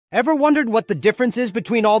Ever wondered what the difference is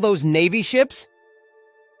between all those Navy ships?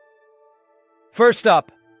 First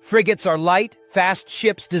up, frigates are light, fast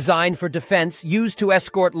ships designed for defense, used to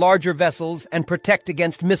escort larger vessels and protect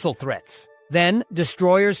against missile threats. Then,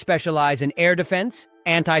 destroyers specialize in air defense,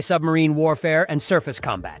 anti-submarine warfare, and surface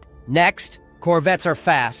combat. Next, corvettes are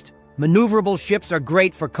fast. Maneuverable ships are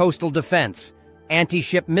great for coastal defense,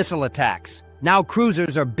 anti-ship missile attacks. Now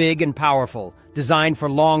cruisers are big and powerful, designed for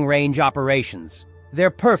long-range operations. They're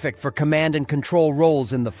perfect for command and control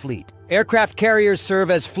roles in the fleet. Aircraft carriers serve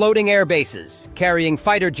as floating air bases, carrying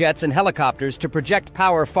fighter jets and helicopters to project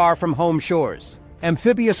power far from home shores.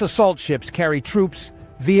 Amphibious assault ships carry troops,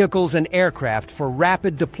 vehicles, and aircraft for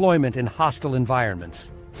rapid deployment in hostile environments.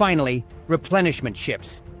 Finally, replenishment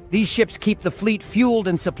ships. These ships keep the fleet fueled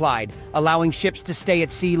and supplied, allowing ships to stay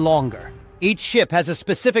at sea longer. Each ship has a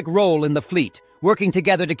specific role in the fleet, working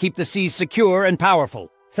together to keep the seas secure and powerful.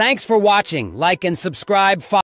 Thanks for watching. Like and subscribe.